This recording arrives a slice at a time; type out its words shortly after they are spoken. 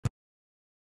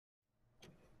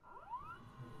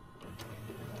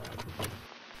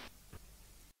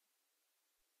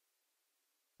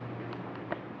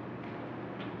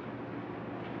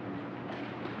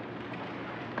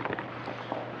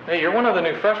Hey, you're one of the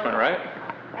new freshmen, right?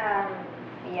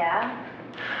 Yeah.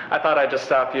 I thought I'd just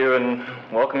stop you and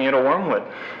welcome you to Wormwood.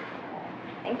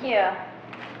 Thank you.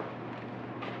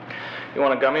 You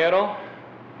want a gummy at all?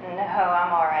 No,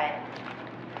 I'm all right.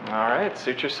 All right,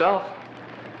 suit yourself.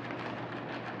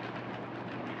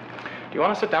 Do you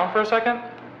want to sit down for a second?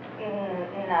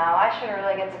 No, I should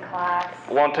really get to class.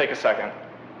 It won't take a second.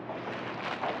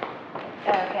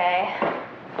 Okay.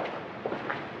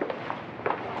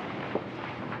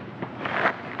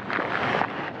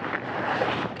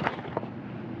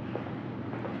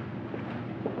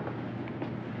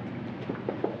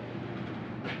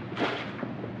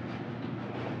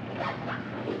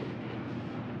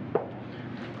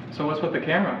 So what's with the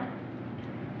camera?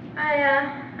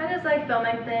 I just like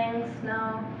filming things.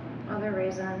 No other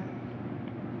reason.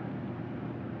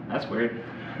 That's weird.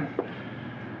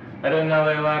 I didn't know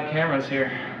they allowed cameras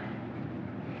here.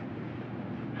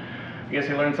 I guess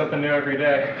you learn something new every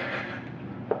day.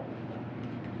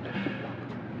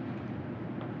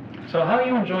 So how are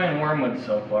you enjoying Wormwood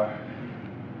so far?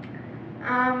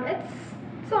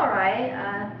 It's all right.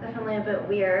 Definitely a bit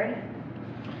weird.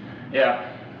 Yeah.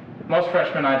 Most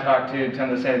freshmen I talk to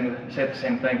tend to say the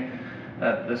same thing,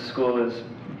 that this school is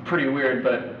pretty weird,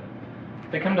 but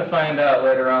they come to find out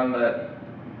later on that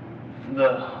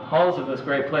the halls of this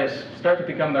great place start to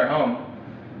become their home.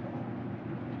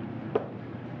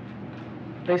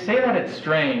 They say that it's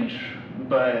strange,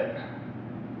 but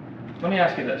let me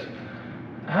ask you this.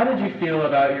 How did you feel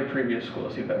about your previous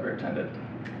schools you've ever attended?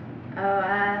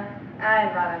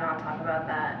 I'd rather not talk about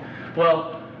that.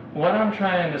 Well, what I'm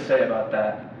trying to say about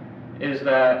that is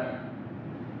that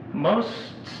most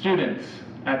students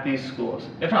at these schools,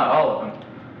 if not all of them,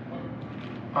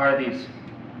 are these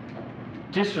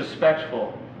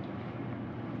disrespectful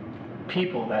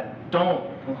people that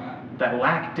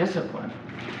lack discipline.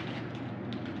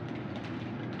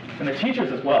 And the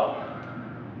teachers as well.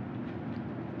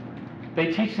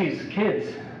 They teach these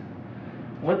kids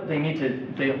what they need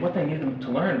them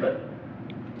to learn, but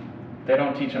they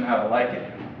don't teach them how to like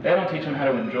it. They don't teach them how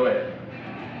to enjoy it.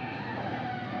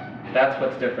 That's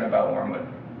what's different about Wormwood.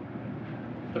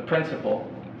 The principal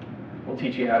will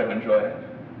teach you how to enjoy it.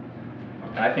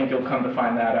 And I think you'll come to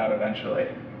find that out eventually.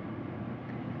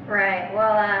 Right.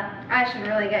 Well, I should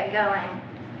really get going.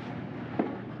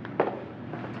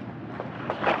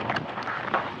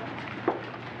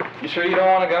 You sure you don't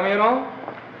want a gummy at all?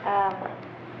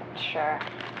 Sure.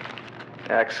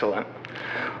 Excellent.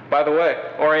 By the way,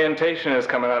 orientation is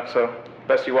coming up, so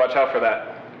best you watch out for that.